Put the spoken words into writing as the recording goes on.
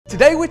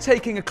Today we're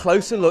taking a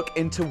closer look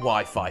into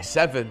Wi-Fi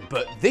 7,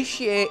 but this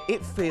year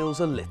it feels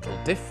a little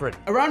different.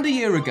 Around a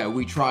year ago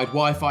we tried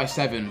Wi-Fi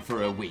 7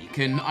 for a week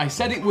and I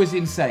said it was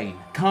insane,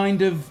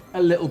 kind of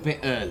a little bit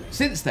early.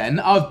 Since then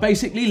I've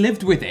basically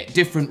lived with it.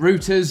 Different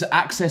routers,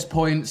 access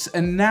points,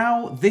 and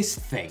now this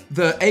thing.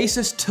 The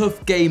Asus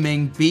TUF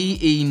Gaming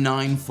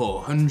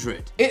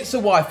BE9400. It's a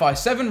Wi-Fi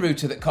 7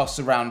 router that costs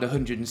around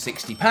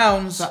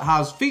 £160 that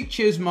has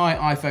features my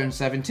iPhone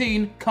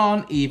 17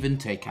 can't even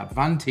take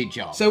advantage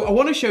of. So I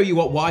want to show you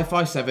what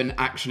Wi-Fi 7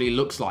 actually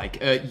looks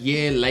like a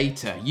year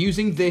later,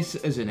 using this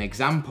as an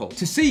example,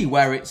 to see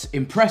where it's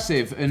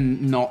impressive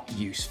and not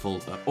useful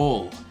at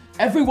all.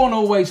 Everyone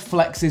always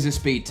flexes a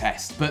speed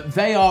test, but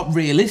they are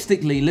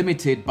realistically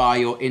limited by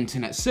your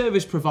internet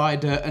service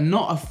provider and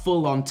not a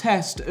full-on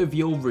test of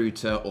your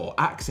router or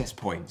access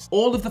points.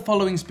 All of the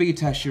following speed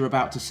tests you're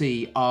about to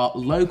see are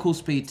local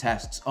speed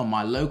tests on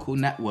my local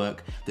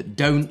network that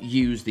don't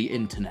use the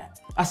internet.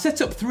 I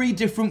set up 3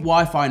 different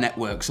Wi-Fi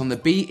networks on the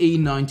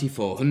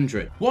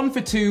BE9400. One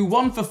for 2,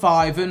 one for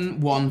 5,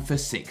 and one for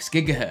 6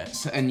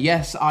 GHz. And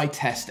yes, I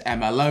test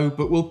MLO,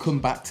 but we'll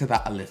come back to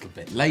that a little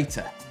bit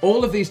later.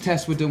 All of these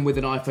tests were done with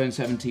an iPhone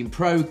 17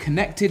 Pro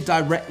connected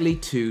directly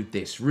to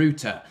this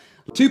router.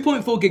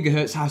 2.4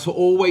 GHz has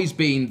always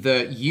been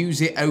the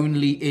use it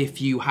only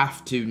if you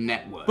have to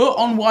network. But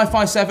on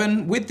Wi-Fi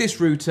 7, with this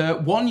router,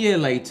 1 year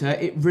later,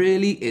 it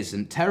really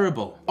isn't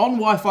terrible. On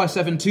Wi-Fi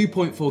 7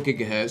 2.4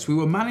 GHz, we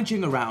were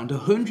managing around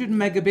 100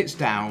 megabits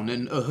down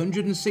and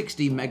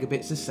 160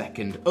 megabits a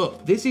second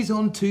up. This is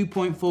on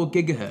 2.4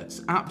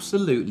 GHz,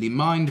 absolutely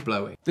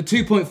mind-blowing. The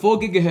 2.4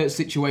 GHz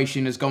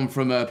situation has gone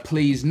from a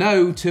please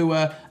no to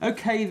a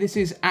okay, this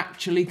is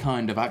actually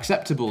kind of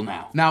acceptable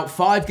now. Now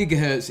 5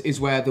 GHz is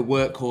where the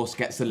workhorse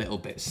gets a little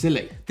bit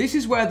silly. This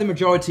is where the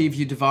majority of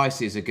your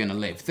devices are gonna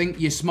live. Think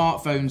your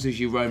smartphones as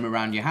you roam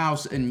around your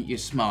house and your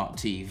smart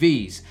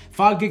TVs.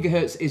 5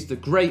 GHz is the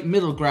great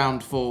middle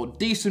ground for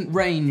decent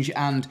range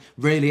and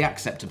really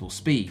acceptable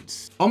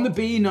speeds. On the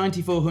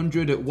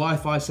BE9400 at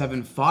Wi-Fi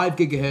 7 5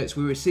 GHz,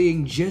 we were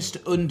seeing just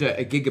under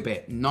a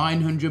gigabit,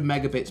 900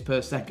 megabits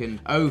per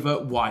second over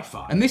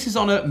Wi-Fi. And this is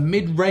on a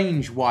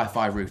mid-range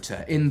Wi-Fi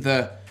router in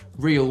the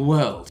real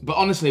world. But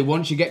honestly,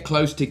 once you get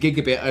close to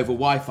gigabit over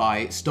Wi-Fi,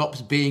 it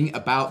stops being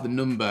about the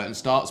number and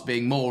starts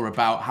being more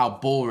about how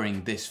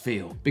boring this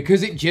feels,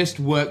 because it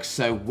just works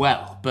so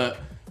well. But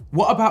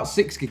what about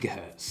 6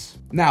 GHz?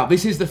 Now,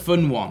 this is the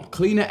fun one.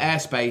 Cleaner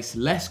airspace,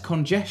 less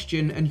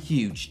congestion, and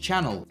huge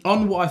channel.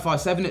 On Wi-Fi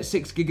 7 at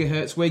 6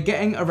 GHz, we're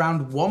getting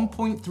around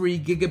 1.3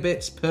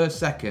 gigabits per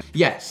second.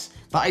 Yes,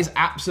 that is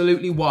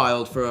absolutely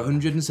wild for a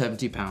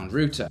 £170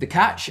 router. The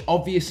catch,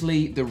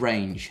 obviously the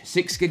range.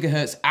 6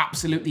 GHz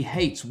absolutely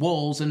hates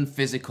walls and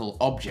physical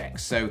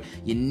objects, so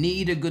you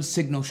need a good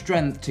signal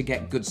strength to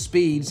get good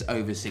speeds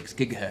over 6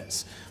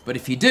 GHz. But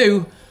if you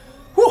do,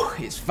 whew,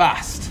 it's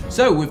fast.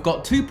 So we've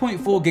got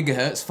 2.4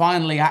 GHz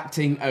finally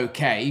acting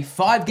okay,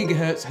 5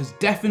 GHz has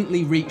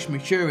definitely reached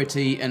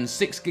maturity, and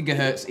 6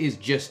 GHz is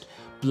just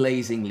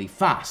blazingly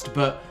fast.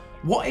 But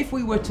what if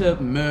we were to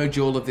merge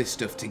all of this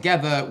stuff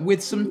together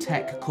with some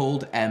tech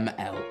called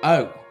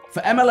MLO?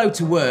 For MLO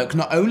to work,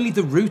 not only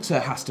the router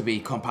has to be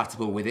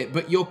compatible with it,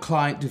 but your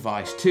client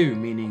device too,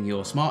 meaning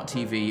your smart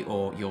TV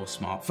or your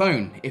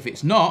smartphone. If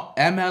it's not,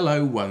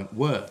 MLO won't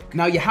work.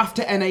 Now you have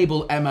to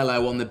enable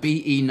MLO on the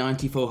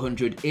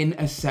BE9400 in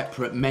a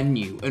separate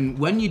menu, and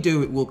when you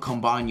do, it will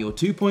combine your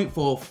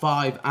 2.4,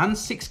 5, and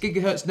 6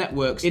 GHz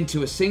networks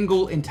into a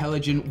single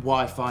intelligent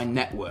Wi-Fi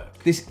network.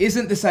 This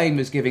isn't the same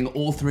as giving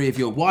all 3 of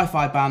your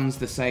Wi-Fi bands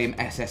the same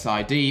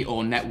SSID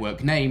or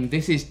network name.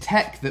 This is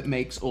tech that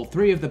makes all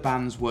 3 of the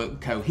bands work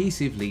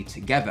cohesively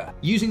together.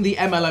 Using the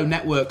MLO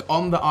network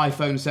on the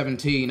iPhone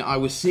 17, I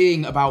was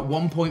seeing about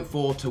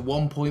 1.4 to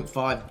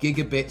 1.5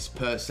 gigabits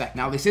per second.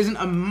 Now this isn't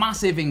a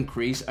massive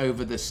increase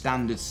over the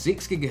standard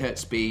 6 GHz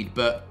speed,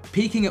 but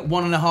peaking at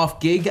 1.5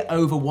 gig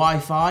over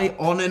Wi-Fi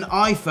on an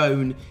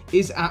iPhone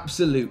is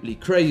absolutely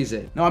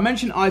crazy. Now I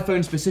mention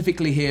iPhone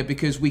specifically here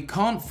because we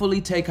can't fully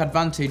take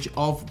advantage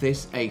of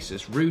this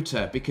Asus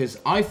router because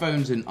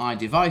iPhones and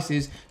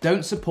iDevices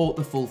don't support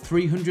the full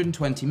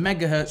 320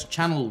 MHz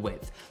channel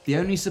width. They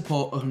only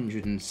support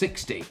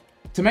 160.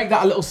 To make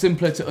that a little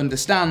simpler to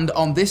understand,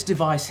 on this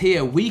device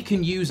here, we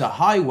can use a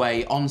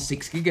highway on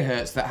 6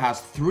 GHz that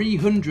has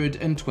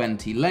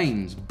 320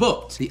 lanes,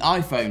 but the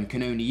iPhone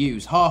can only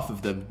use half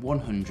of them,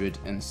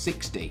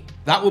 160.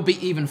 That would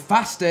be even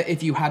faster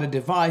if you had a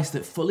device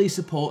that fully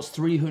supports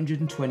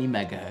 320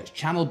 MHz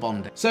channel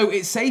bonding. So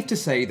it's safe to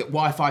say that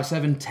Wi-Fi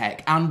 7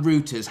 tech and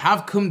routers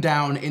have come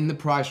down in the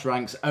price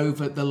ranks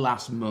over the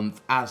last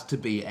month, as to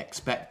be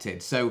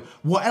expected. So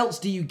what else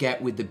do you get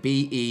with the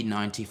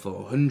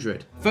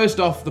BE9400? First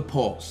off, the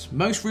ports.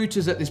 Most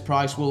routers at this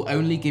price will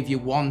only give you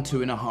one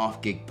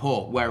 2.5 gig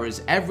port,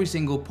 whereas every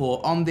single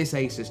port on this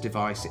Asus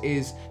device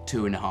is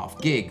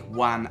 2.5 gig,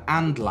 WAN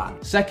and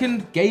LAN.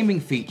 Second, gaming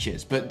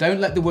features, but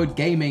don't let the word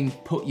gaming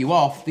put you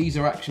off, these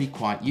are actually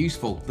quite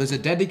useful. There's a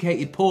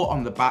dedicated port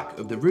on the back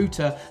of the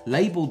router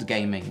labeled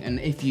gaming, and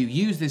if you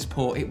use this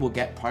port, it will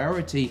get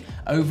priority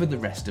over the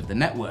rest of the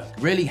network.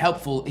 Really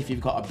helpful if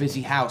you've got a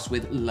busy house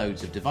with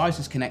loads of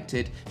devices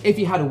connected. If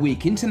you had a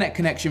weak internet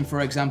connection,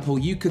 for example,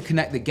 you could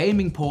connect the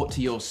gaming port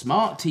to your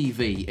smart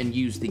TV and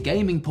use the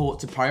gaming port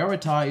to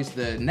prioritize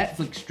the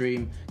Netflix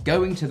stream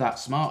going to that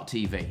smart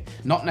TV.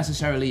 Not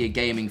necessarily a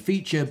gaming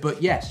feature,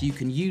 but yes, you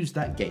can use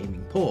that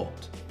gaming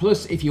port.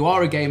 Plus, if you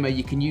are a gamer,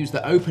 you can use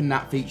the Open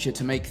NAT feature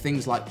to make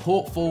things like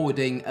port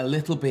forwarding a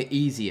little bit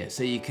easier,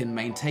 so you can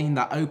maintain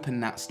that Open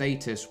NAT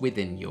status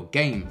within your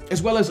game.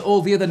 As well as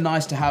all the other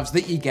nice to haves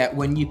that you get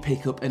when you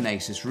pick up an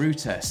Asus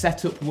router.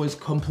 Setup was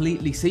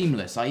completely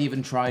seamless. I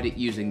even tried it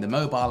using the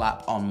mobile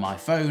app on my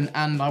phone,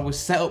 and I was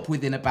set up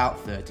within about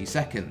 30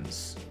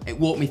 seconds. It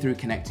walked me through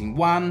connecting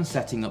WAN,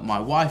 setting up my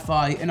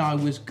Wi-Fi, and I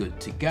was good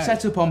to go.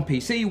 Setup on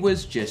PC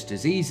was just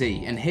as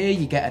easy, and here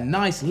you get a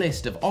nice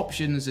list of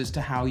options as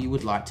to how you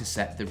would like to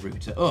set the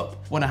router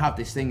up. Want to have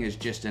this thing as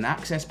just an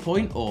access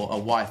point or a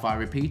Wi-Fi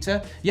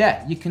repeater?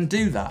 Yeah, you can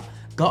do that.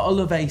 Gotta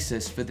love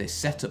Asus for this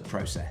setup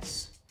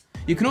process.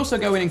 You can also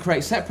go in and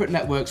create separate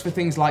networks for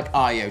things like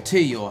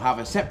IoT, or have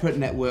a separate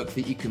network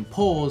that you can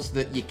pause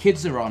that your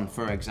kids are on,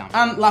 for example.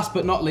 And last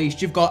but not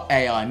least, you've got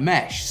AI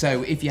mesh.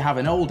 So if you have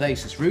an old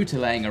Asus router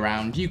laying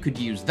around, you could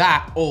use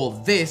that or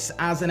this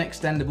as an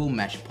extendable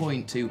mesh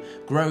point to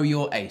grow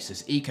your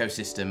Asus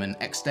ecosystem and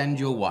extend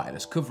your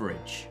wireless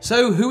coverage.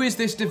 So who is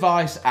this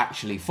device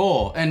actually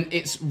for? And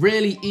it's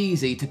really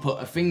easy to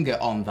put a finger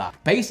on that.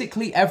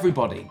 Basically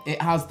everybody.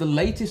 It has the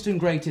latest and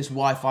greatest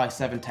Wi-Fi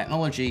 7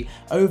 technology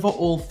over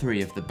all three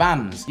of the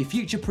bands. You're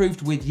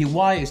future-proofed with your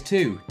wires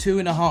too,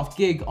 2.5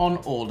 gig on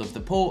all of the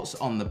ports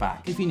on the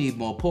back. If you need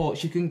more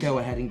ports, you can go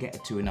ahead and get a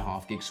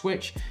 2.5 gig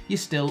switch. You're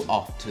still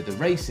off to the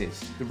races.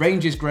 The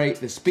range is great,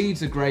 the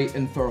speeds are great,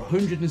 and for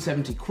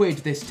 170 quid,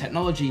 this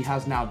technology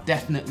has now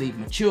definitely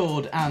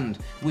matured, and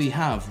we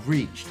have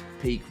reached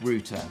peak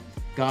router.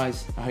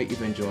 Guys, I hope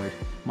you've enjoyed.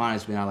 Mine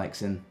has been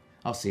Alex, and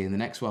I'll see you in the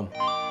next one.